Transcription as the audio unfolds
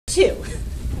2.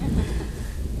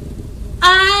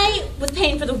 I was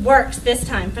paying for the works this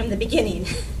time from the beginning.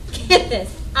 Get this,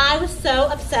 I was so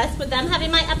obsessed with them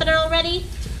having my epidural ready.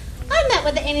 I met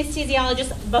with the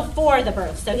anesthesiologist before the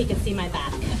birth so he could see my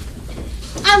back.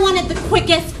 I wanted the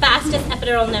quickest, fastest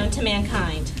epidural known to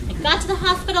mankind. I got to the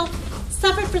hospital,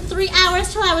 suffered for 3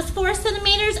 hours till I was 4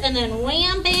 centimeters, and then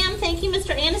wham, bam, thank you,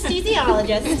 Mr.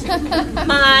 Anesthesiologist.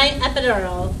 My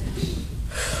epidural.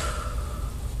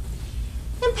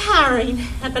 Empowering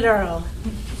epidural.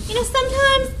 You know,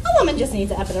 sometimes a woman just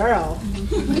needs an epidural.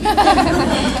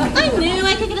 I knew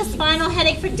I could get a spinal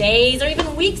headache for days or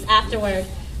even weeks afterward.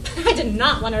 But I did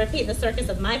not want to repeat the circus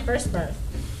of my first birth.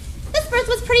 This birth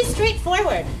was pretty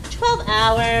straightforward. 12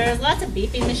 hours, lots of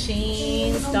beeping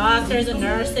machines, doctors and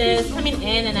nurses coming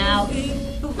in and out.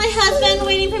 My husband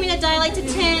waiting for me to dilate to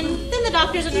 10. Then the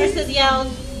doctors and nurses yelled,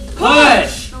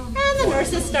 "Push!" And the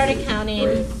nurses started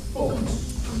counting.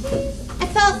 I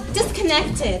felt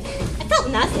disconnected. I felt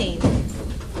nothing.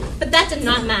 But that did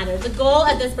not matter. The goal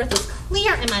of this birth was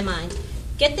clear in my mind.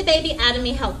 Get the baby out of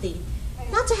me healthy.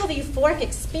 Not to have a euphoric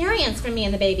experience for me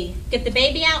and the baby. Get the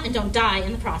baby out and don't die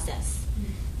in the process.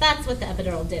 That's what the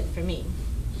epidural did for me.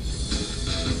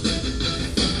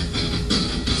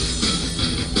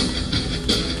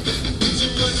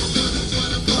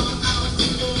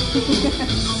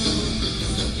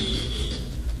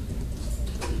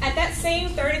 At that same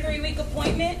 33-week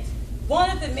appointment, one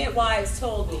of the midwives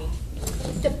told me,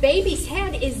 "The baby's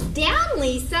head is down,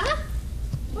 Lisa."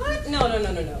 What? No.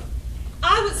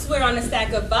 I would swear on a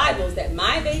stack of Bibles that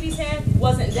my baby's head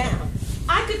wasn't down.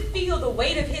 I could feel the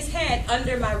weight of his head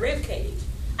under my rib cage.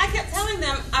 I kept telling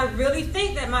them, I really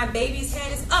think that my baby's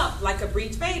head is up like a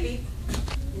breech baby.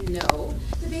 No,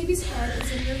 the baby's head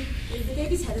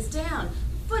is down.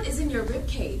 Foot is in your rib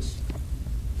cage.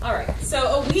 All right,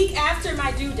 so a week after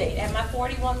my due date at my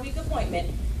 41-week appointment,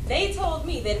 they told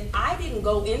me that if I didn't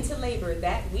go into labor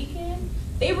that weekend,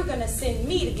 they were going to send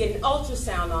me to get an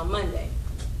ultrasound on Monday.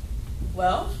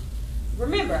 Well,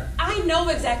 remember, I know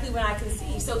exactly when I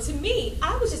conceived, so to me,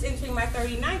 I was just entering my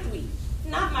 39th week,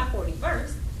 not my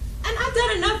 41st. And I've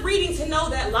done enough reading to know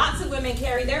that lots of women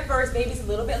carry their first babies a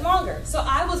little bit longer, so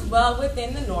I was well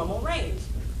within the normal range.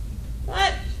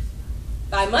 But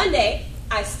by Monday,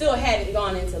 I still hadn't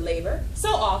gone into labor,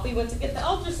 so off we went to get the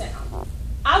ultrasound.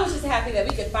 I was just happy that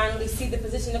we could finally see the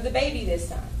position of the baby this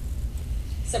time.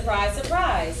 Surprise,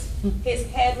 surprise, his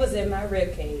head was in my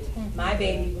rib cage. My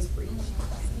baby was breech.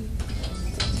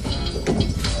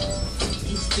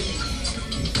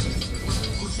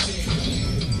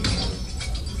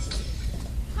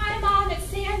 Hi, Mom, it's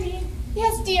Sandy.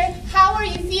 Yes, dear. How are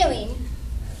you feeling?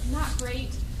 Not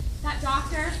great. That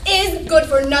doctor? Is good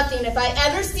for nothing. If I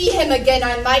ever see him again,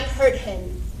 I might hurt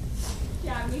him.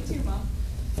 Yeah, me too, Mom.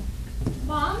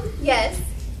 Mom? Yes?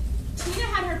 Tina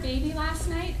had her baby last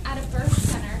night at a birth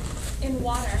center in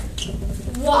water.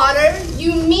 Water?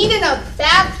 You mean in a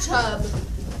bathtub?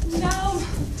 No,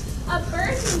 a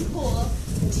birthing pool.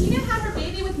 Tina had her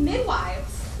baby with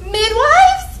midwives.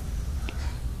 Midwives?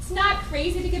 It's not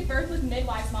crazy to give birth with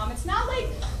midwives, Mom. It's not like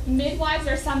midwives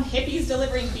are some hippies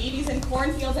delivering babies in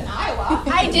cornfields in Iowa.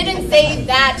 I didn't say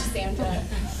that, Sandra.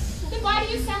 Then why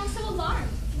do you sound so alarmed?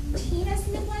 Tina's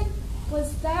midwife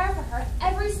was there for her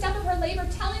every step of her labor,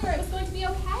 telling her it was going to be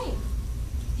okay.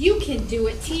 You can do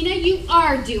it, Tina. You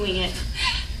are doing it.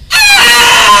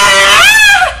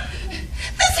 Ah!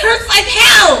 This hurts like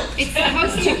hell! It's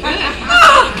supposed to hurt.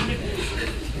 Ah!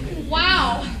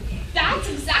 Wow, that's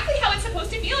exactly how it's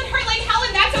supposed to feel. It hurt like hell,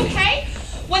 and that's okay?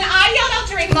 When I yelled out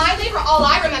during my labor, all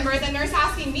I remember is the nurse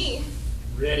asking me,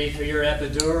 "Ready for your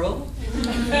epidural?"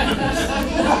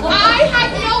 I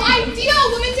had no idea a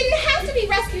woman didn't have to be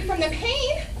rescued from the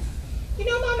pain. You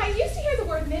know, Mom, I used to hear the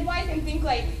word midwife and think,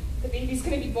 like, the baby's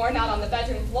going to be born out on the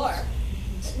bedroom floor.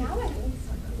 But now I think,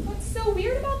 what's so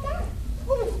weird about that?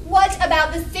 What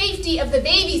about the safety of the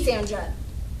baby, Sandra?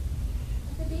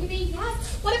 The baby,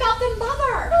 yes. What about the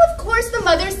mother? Well, of course the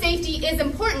mother's safety is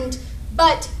important,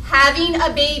 but having a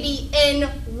baby in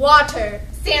water.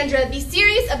 Sandra, be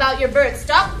serious about your birth.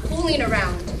 Stop fooling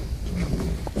around.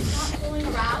 Not fooling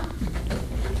around?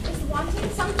 Is wanting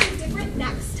something different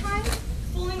next time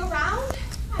fooling around?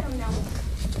 I don't know.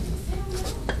 I don't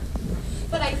know.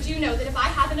 But I do know that if I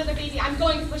have another baby, I'm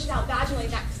going to push it out vaginally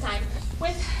next time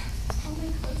with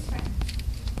only close friends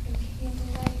and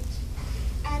candlelight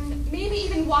and maybe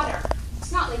even water.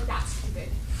 It's not like that stupid.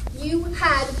 You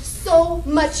had so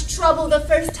much trouble the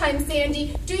first time,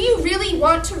 Sandy. Do you really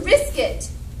want to risk it?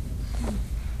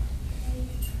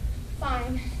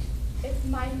 Fine. If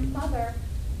my mother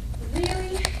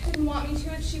really didn't want me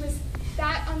to, if she was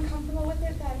that uncomfortable with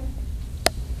it, then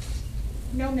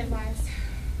No midwives.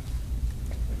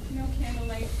 No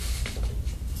candlelight.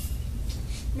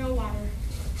 No water.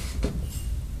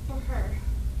 For her.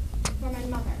 For my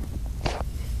mother.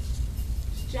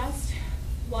 Just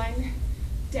one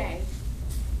day.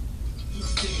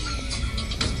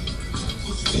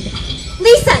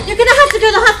 Lisa, you're gonna have to go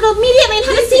to the hospital immediately and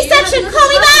have a C-section. Call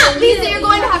me back. Lisa, you're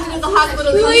going to have to go to the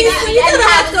hospital. Lisa, you're gonna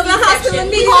have to go to the hospital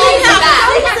immediately. Call me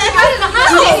back.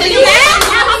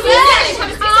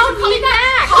 Call me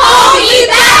back. Call me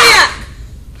back.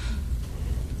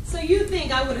 So you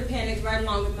think I would have panicked right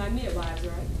along with my midwives,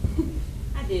 right?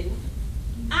 I didn't.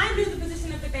 I knew the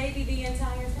position of the baby the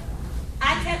entire time.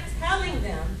 I kept telling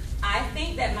them, I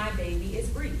think that my baby is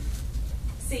breech.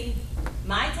 See,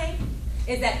 my take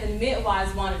is that the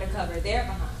midwives wanted to cover their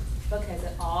behinds because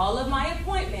at all of my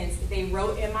appointments, they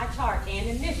wrote in my chart and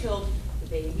initialed, the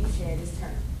baby's head is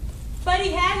turned. But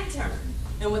he hadn't turned.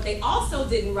 And what they also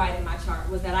didn't write in my chart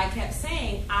was that I kept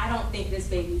saying, I don't think this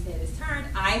baby's head is turned.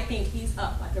 I think he's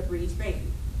up like a breech baby.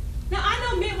 Now, I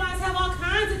know midwives have all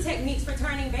kinds of techniques for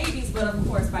turning babies, but of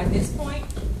course, by this point,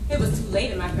 it was too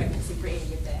late in my pregnancy for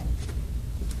any of that.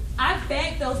 I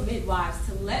begged those midwives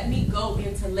to let me go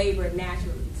into labor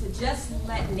naturally, to just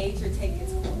let nature take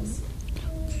its course.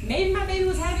 Maybe my baby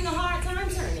was having a hard time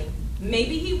turning.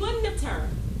 Maybe he wouldn't have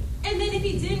turned. And then if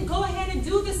he didn't, go ahead and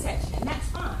do the section. That's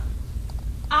fine.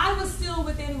 I was still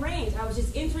within range. I was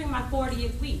just entering my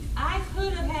 40th week. I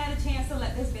could have had a chance to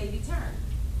let this baby turn.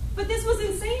 But this was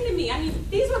insane to me. I mean,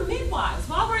 these were midwives.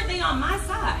 Why weren't they on my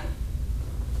side?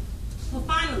 Well,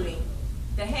 finally,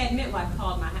 the head midwife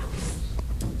called my house.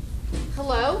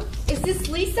 Hello? Is this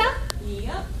Lisa?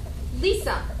 Yep.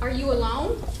 Lisa, are you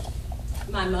alone?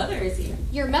 My mother is here.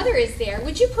 Your mother is there.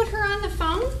 Would you put her on the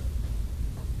phone?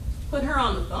 Put her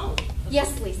on the phone.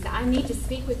 Yes, Lisa. I need to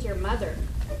speak with your mother.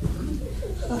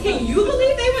 Can you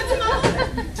believe they went to my mother?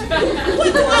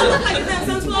 What do I look like? That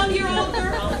some 12-year-old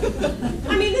girl?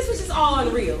 I mean, this was just all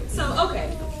unreal. So,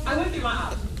 okay, I went through my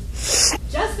options.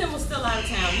 Justin was still out of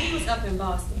town. He was up in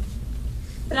Boston.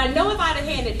 But I know if I'd have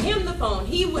handed him the phone,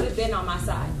 he would have been on my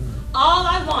side. All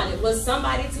I wanted was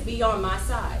somebody to be on my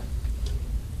side.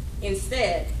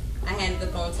 Instead, I handed the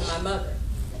phone to my mother.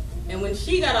 And when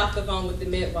she got off the phone with the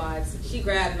midwives, she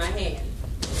grabbed my hand.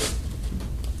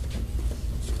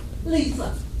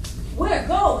 Lisa, we're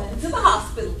going to the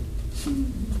hospital.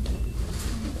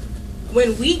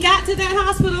 When we got to that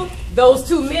hospital, those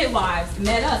two midwives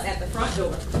met us at the front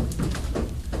door.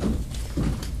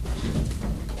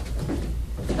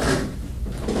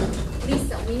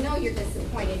 Lisa, we know you're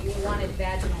disappointed you wanted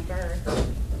vaginal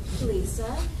birth.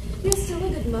 Lisa, you're still a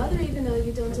good mother even though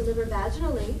you don't deliver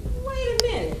vaginally. Wait a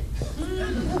minute.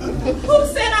 Who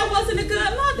said I wasn't a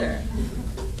good mother?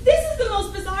 This is the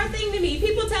most bizarre thing to me.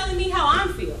 People telling me how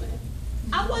I'm feeling.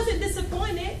 I wasn't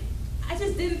disappointed. I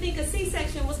just didn't think a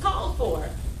C-section was called for.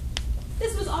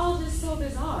 This was all just so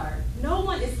bizarre. No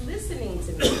one is listening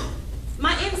to me.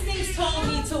 My instincts told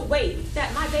me to wait,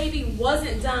 that my baby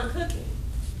wasn't done cooking.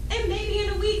 And maybe in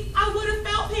a week, I would have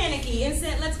felt panicky and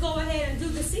said, let's go ahead and do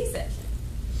the C-section.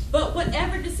 But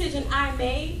whatever decision I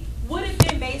made would have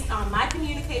been based on my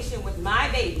communication with my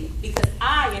baby because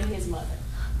I am his mother.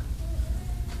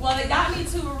 Well, they got me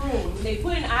to a room, they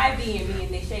put an IV in me,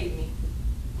 and they shaved me.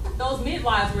 Those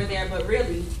midwives were there, but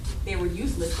really, they were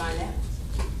useless by now.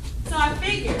 So I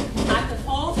figured I could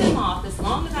hold them off as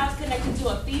long as I was connected to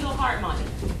a fetal heart monitor.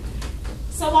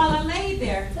 So while I laid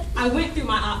there, I went through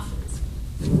my options.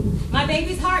 My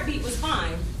baby's heartbeat was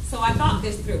fine, so I thought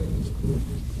this through.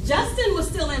 Justin was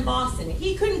still in Boston, and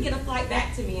he couldn't get a flight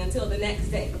back to me until the next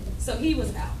day, so he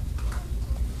was out.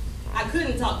 I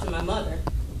couldn't talk to my mother.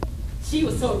 She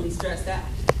was totally stressed out.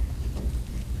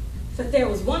 But there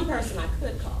was one person I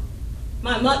could call,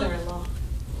 my mother-in-law,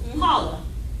 Paula.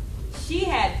 She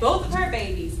had both of her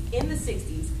babies in the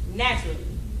 60s, naturally.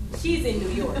 She's in New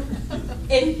York.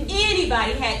 If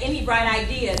anybody had any bright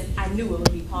ideas, I knew it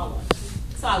would be Paula.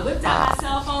 So I whipped out my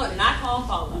cell phone and I called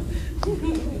Paula.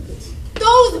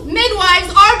 Those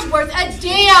midwives aren't worth a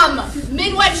damn.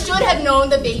 Midwives should have known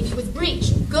the baby was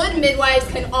breech. Good midwives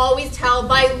can always tell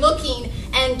by looking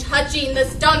and touching the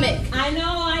stomach. I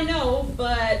know,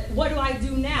 but what do I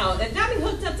do now? They've got me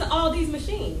hooked up to all these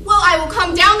machines. Well, I will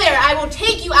come down there. I will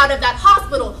take you out of that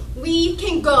hospital. We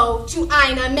can go to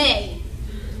Ina May.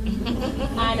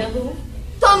 Ina who?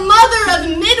 The mother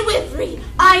of midwifery,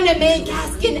 Ina May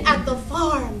Gaskin at the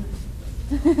farm.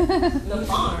 The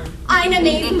farm? Ina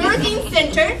May's birthing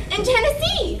center in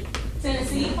Tennessee.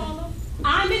 Tennessee, Paula?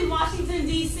 I'm in Washington,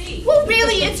 D.C. Well,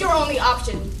 really, it's your only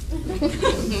option.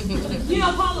 You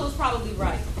know, Paula was probably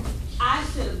right. I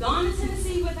should have gone to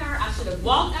Tennessee with her. I should have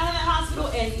walked out of that hospital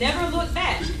and never looked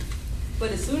back.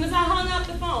 But as soon as I hung up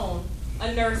the phone,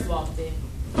 a nurse walked in.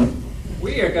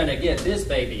 We are going to get this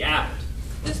baby out.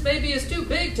 This baby is too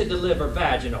big to deliver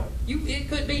vaginal. It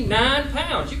could be 9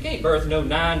 pounds. You can't birth no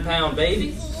 9-pound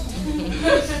baby.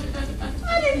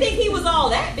 I didn't think he was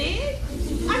all that big.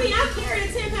 I mean, I carried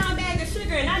a 10-pound bag of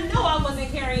sugar, and I know I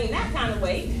wasn't carrying that kind of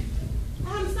weight.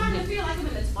 I'm starting to feel like I'm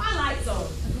in the twilight zone.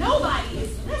 Nobody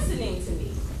is listening to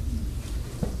me.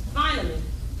 Finally,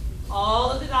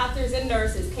 all of the doctors and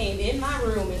nurses came in my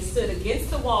room and stood against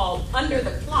the wall under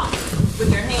the clock with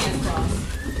their hands crossed.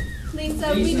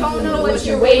 Lisa, we don't know what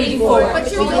you're waiting for, but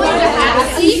you're going to have a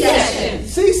C-section.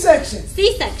 C-section.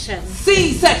 C-section.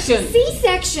 C-section.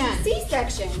 C-section.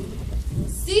 C-section.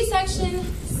 C-section,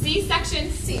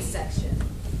 C-section, C-section.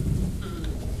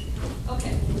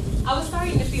 Okay, I was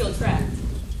starting to feel trapped.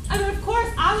 I mean, of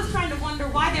course, I was trying to wonder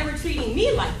why they were treating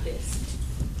me like this.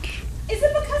 Is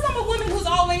it because I'm a woman who's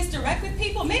always direct with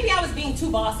people? Maybe I was being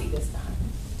too bossy this time.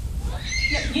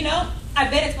 You know, I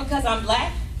bet it's because I'm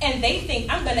black and they think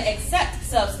I'm going to accept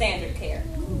substandard care.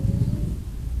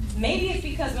 Maybe it's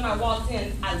because when I walked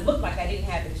in, I looked like I didn't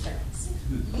have insurance.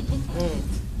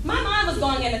 My mind was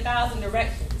going in 1,000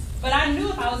 directions, but I knew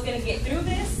if I was going to get through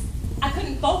this, I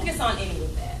couldn't focus on any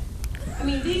of that. I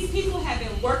mean, these people have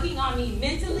been working on me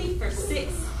mentally for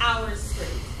 6 hours straight.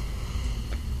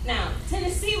 Now,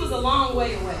 Tennessee was a long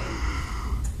way away,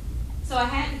 so I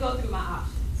had to go through my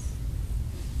options.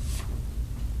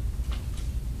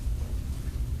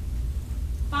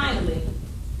 Finally,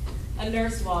 a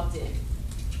nurse walked in.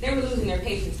 They were losing their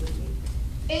patience with me.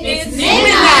 It's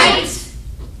midnight!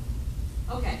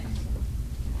 Okay.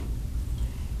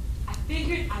 I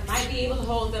figured I might be able to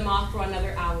hold them off for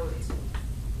another hour or two.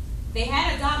 They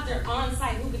had a doctor on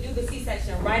site who could do the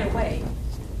C-section right away.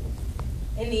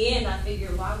 In the end, I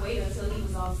figured, why wait until he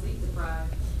was all sleep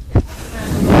deprived?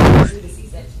 Time to do the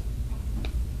C-section.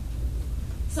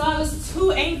 So I was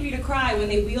too angry to cry when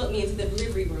they wheeled me into the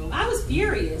delivery room. I was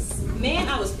furious. Man,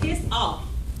 I was pissed off.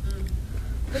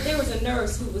 But there was a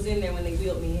nurse who was in there when they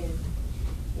wheeled me in.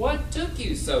 What took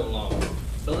you so long?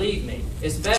 Believe me, it's better.